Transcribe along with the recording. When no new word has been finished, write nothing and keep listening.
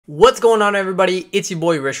What's going on, everybody? It's your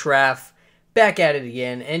boy Rishraff, back at it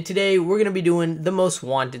again, and today we're going to be doing the most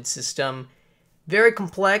wanted system. Very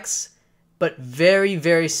complex, but very,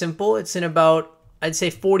 very simple. It's in about, I'd say,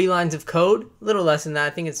 40 lines of code. A little less than that. I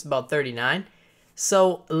think it's about 39.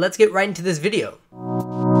 So let's get right into this video.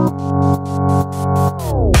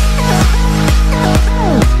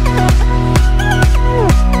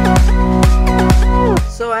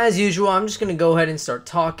 So as usual, I'm just going to go ahead and start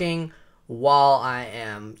talking while I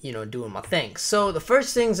am, doing my thing. So the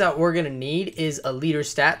first things that we're going to need is a leader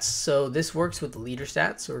stats. So this works with the leader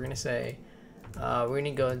stats. So we're going to say, we're going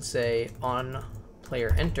to go and say on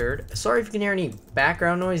player entered. Sorry if you can hear any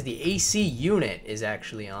background noise. The AC unit is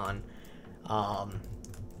actually on.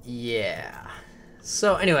 Yeah.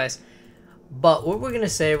 So anyways, but what we're going to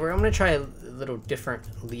say, I'm going to try a little different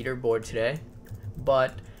leaderboard today,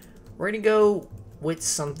 but we're going to go with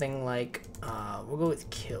something like, we'll go with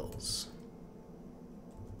kills.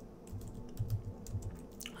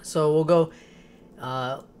 So we'll go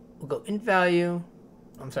int value.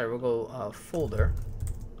 I'm sorry, we'll go folder.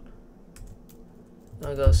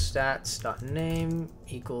 We'll go stats.name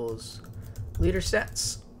equals leader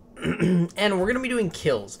stats. And we're gonna be doing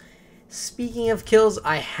kills. Speaking of kills,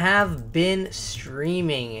 I have been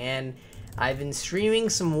streaming, and I've been streaming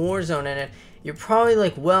some Warzone, and you're probably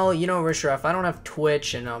like, well, Rishraff, I don't have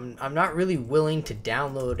Twitch, and I'm not really willing to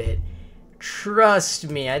download it. Trust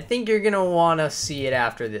me, I think you're gonna want to see it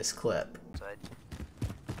after this clip.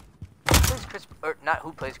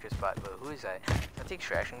 Who plays Chris Bot, but who is that? I think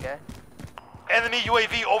Extraction guy. Enemy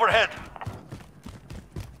UAV overhead.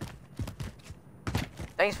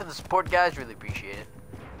 Thanks for the support, guys. Really appreciate it.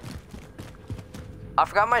 I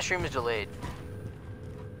forgot my stream is delayed.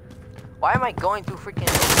 Why am I going through freaking...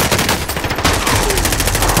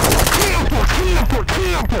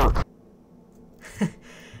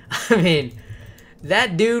 I mean,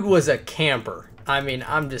 that dude was a camper. I mean,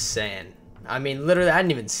 I'm just saying. I mean, literally, I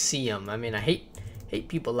didn't even see him. I mean, I hate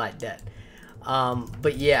people like that.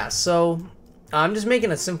 But yeah, so I'm just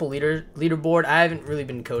making a simple leaderboard. I haven't really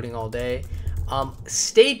been coding all day.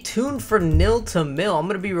 Stay tuned for Nil to Mill. I'm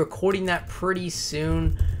gonna be recording that pretty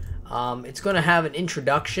soon. It's gonna have an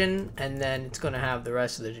introduction, and then it's gonna have the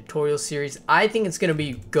rest of the tutorial series. I think it's gonna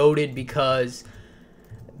be goated because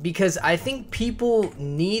I think people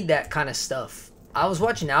need that kind of stuff. I was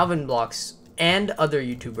watching Alvin Blocks and other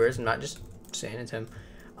YouTubers. I'm not just saying it's him.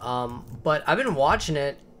 But I've been watching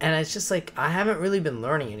it, and it's just like, I haven't really been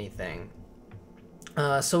learning anything.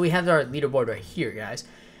 So we have our leaderboard right here, guys.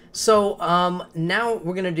 So now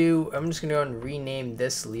we're going to do, I'm just going to go and rename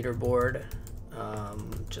this leaderboard.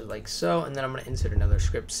 Just like so. And then I'm going to insert another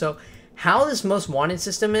script. So how this most wanted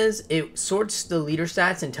system is, it sorts the leader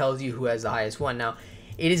stats and tells you who has the highest one. Now,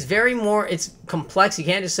 it is it's complex. You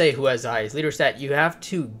can't just say who has the highest leader stat. You have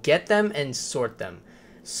to get them and sort them.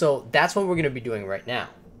 So that's what we're going to be doing right now.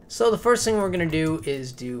 So the first thing we're going to do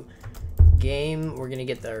is do game. We're going to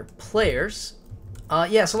get their players.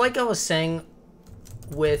 Yeah, so like I was saying,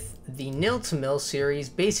 with the Nil to Mill series,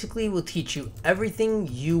 basically will teach you everything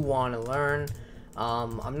you want to learn.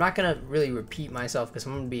 I'm not going to really repeat myself because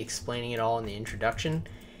I'm going to be explaining it all in the introduction.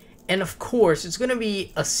 And of course, it's going to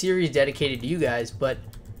be a series dedicated to you guys, but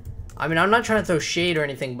I mean, I'm not trying to throw shade or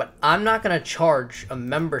anything, but I'm not going to charge a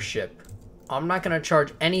membership. I'm not going to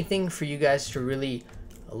charge anything for you guys to really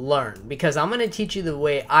learn, because I'm going to teach you the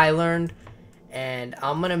way I learned, and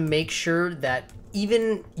I'm going to make sure that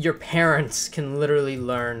even your parents can literally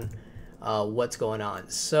learn what's going on.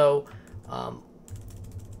 So,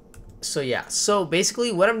 yeah. So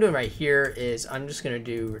basically what I'm doing right here is I'm just going to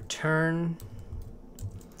do return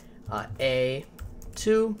A2,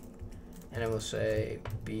 and then we'll say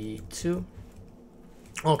B2.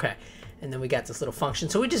 Okay, and then we got this little function.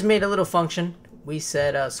 So we just made a little function. We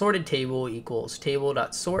said sorted table equals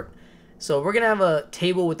table.sort. So we're gonna have a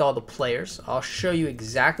table with all the players. I'll show you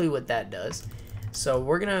exactly what that does. So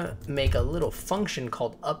we're gonna make a little function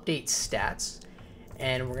called update stats,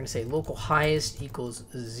 and we're gonna say local highest equals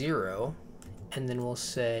 0, and then we'll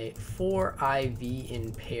say for IV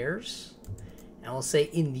in pairs. And we'll say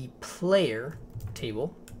in the player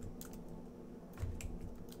table,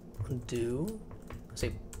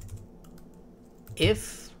 say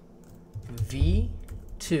if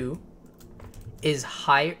v2 is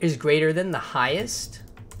greater than the highest,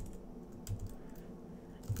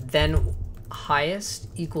 then highest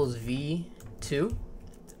equals v2.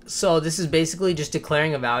 So this is basically just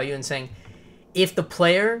declaring a value and saying, if the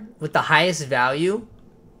player with the highest value,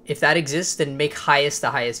 if that exists, then make highest the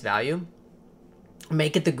highest value.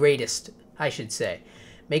 Make it the greatest, I should say.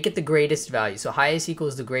 Make it the greatest value. So highest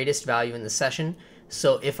equals the greatest value in the session.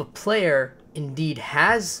 So if a player indeed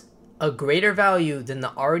has a greater value than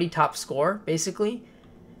the already top score, basically,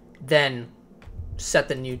 then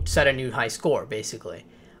set a new high score, basically,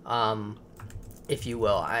 if you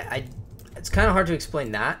will. It's kind of hard to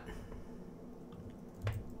explain that.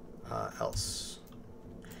 Else,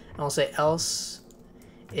 and I'll say else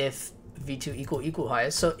if v2 equal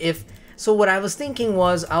highest. So what I was thinking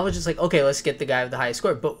was, I was just like, okay, let's get the guy with the highest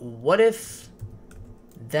score. But what if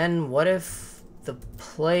the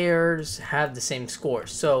players have the same score?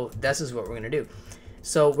 So this is what we're gonna do.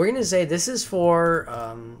 So we're gonna say this is for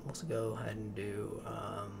let's go ahead and do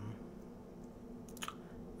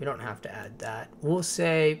we don't have to add that. We'll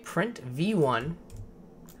say print v1,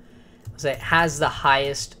 say has the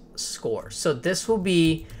highest score. So this will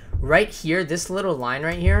be right here, this little line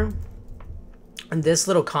right here, and this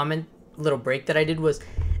little little break that I did was,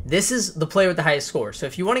 this is the player with the highest score. So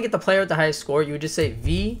if you want to get the player with the highest score, you would just say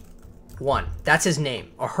v1. That's his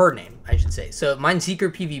name, or her name, I should say. So mine's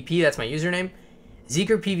Zeker PvP, that's my username.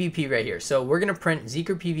 Zeker PvP right here. So we're going to print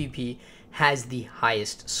Zeker PvP has the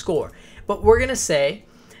highest score. But we're going to say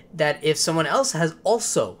that if someone else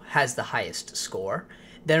also has the highest score,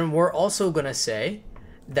 then we're also going to say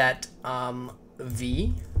that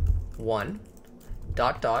v1 ...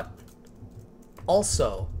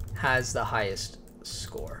 also has the highest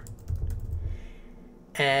score.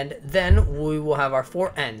 And then we will have our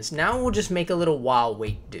 4 ends. Now we'll just make a little while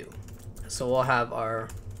wait do. So we'll have our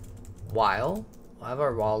while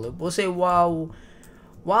loop. We'll say while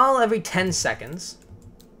every 10 seconds.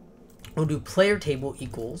 We'll do player table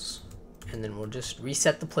equals, and then we'll just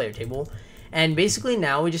reset the player table. And basically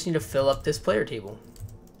now we just need to fill up this player table.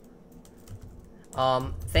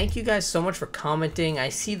 Thank you guys so much for commenting. I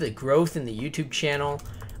see the growth in the YouTube channel.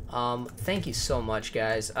 Thank you so much,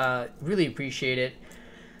 guys. Really appreciate it.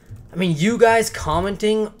 I mean, you guys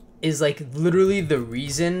commenting is like literally the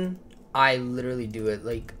reason I literally do it.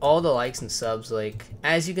 Like all the likes and subs, like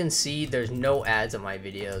as you can see, there's no ads on my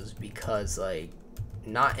videos because like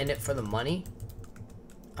not in it for the money.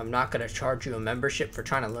 I'm not gonna charge you a membership for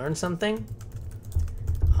trying to learn something,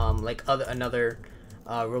 like another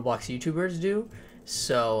Roblox YouTubers do.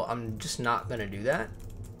 So I'm just not gonna do that.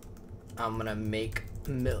 I'm gonna make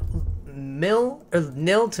nil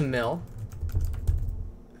to mill.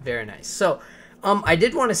 Very nice. So I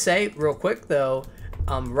did want to say real quick though,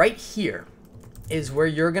 right here is where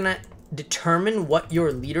you're gonna determine what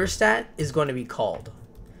your leader stat is going to be called.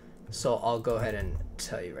 So I'll go ahead and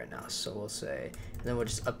tell you right now. So we'll say, and then we'll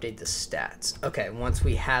just update the stats. Okay, once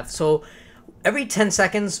we have, so every 10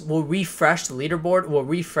 seconds we'll refresh the leaderboard. We'll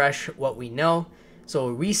refresh what we know. So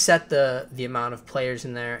we'll reset the amount of players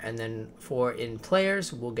in there, and then in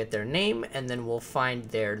players we'll get their name, and then we'll find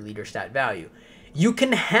their leader stat value. You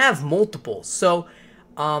can have multiple. So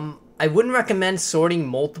I wouldn't recommend sorting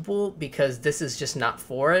multiple because this is just not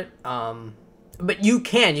for it. But you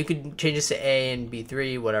could change this to A and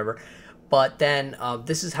B3, whatever. But then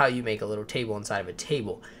this is how you make a little table inside of a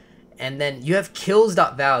table. And then you have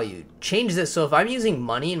kills.value. Change this. So if I'm using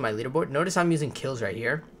money in my leaderboard, notice I'm using kills right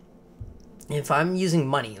here. If I'm using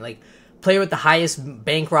money, like player with the highest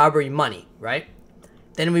bank robbery money, right?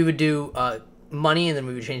 Then we would do money, and then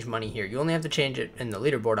we would change money here. You only have to change it in the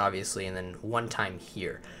leaderboard, obviously, and then one time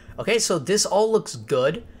here. Okay, so this all looks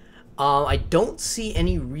good. I don't see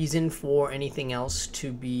any reason for anything else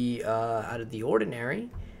to be out of the ordinary,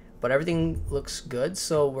 but everything looks good.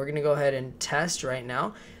 So we're going to go ahead and test right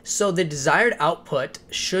now. So the desired output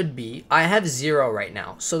should be, I have 0 right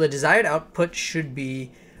now. So the desired output should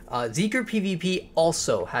be Zeker PvP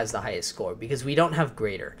also has the highest score because we don't have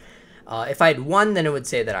greater. If I had 1, then it would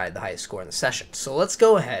say that I had the highest score in the session. So let's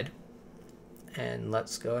go ahead and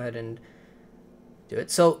do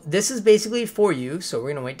it. So this is basically for you. So we're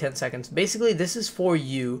going to wait 10 seconds. Basically, this is for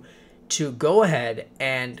you to go ahead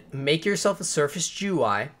and make yourself a surface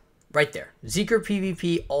GUI right there. Zeker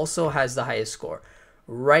PvP also has the highest score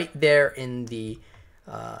right there in the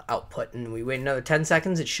output. And we wait another 10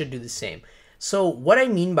 seconds. It should do the same. So what I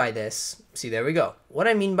mean by this, see, there we go. What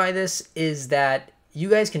I mean by this is that you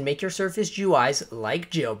guys can make your surface GUIs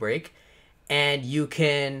like Jailbreak, and you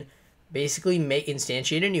can basically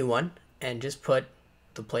instantiate a new one and just put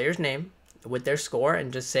the player's name with their score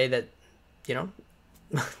and just say that, you know,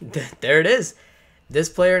 there it is. This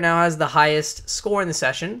player now has the highest score in the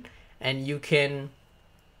session, and you can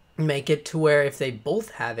make it to where if they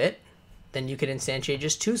both have it, then you can instantiate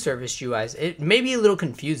just 2 service GUIs. It may be a little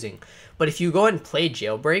confusing, but if you go ahead and play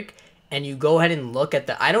Jailbreak and you go ahead and look at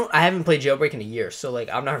I haven't played Jailbreak in a year, so like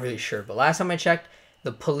I'm not really sure. But last time I checked,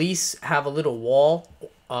 the police have a little wall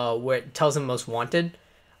where it tells them most wanted.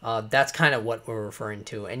 That's kind of what we're referring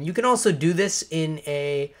to. And you can also do this in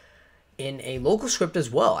in a local script as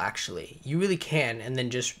well, actually. You really can, and then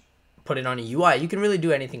just put it on a UI. You can really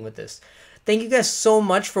do anything with this. Thank you guys so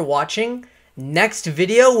much for watching. Next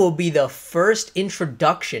video will be the first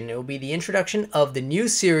introduction. It will be the introduction of the new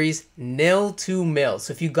series, Nil to Mil.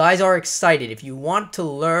 So if you guys are excited, if you want to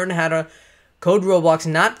learn how to code Roblox,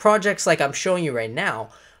 not projects like I'm showing you right now,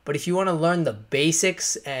 but if you want to learn the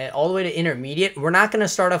basics all the way to intermediate, we're not going to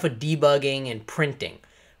start off with debugging and printing.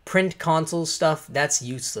 Print console stuff, that's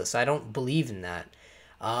useless. I don't believe in that.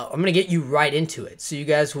 I'm going to get you right into it. So you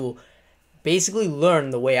guys will basically learn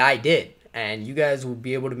the way I did. And you guys will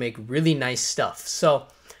be able to make really nice stuff. So,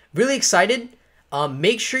 really excited.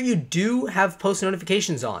 Make sure you do have post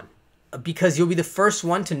notifications on, because you'll be the first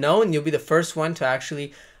one to know, and you'll be the first one to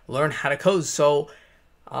actually learn how to code. So,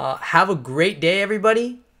 have a great day,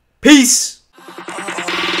 everybody. Peace!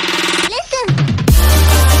 Listen.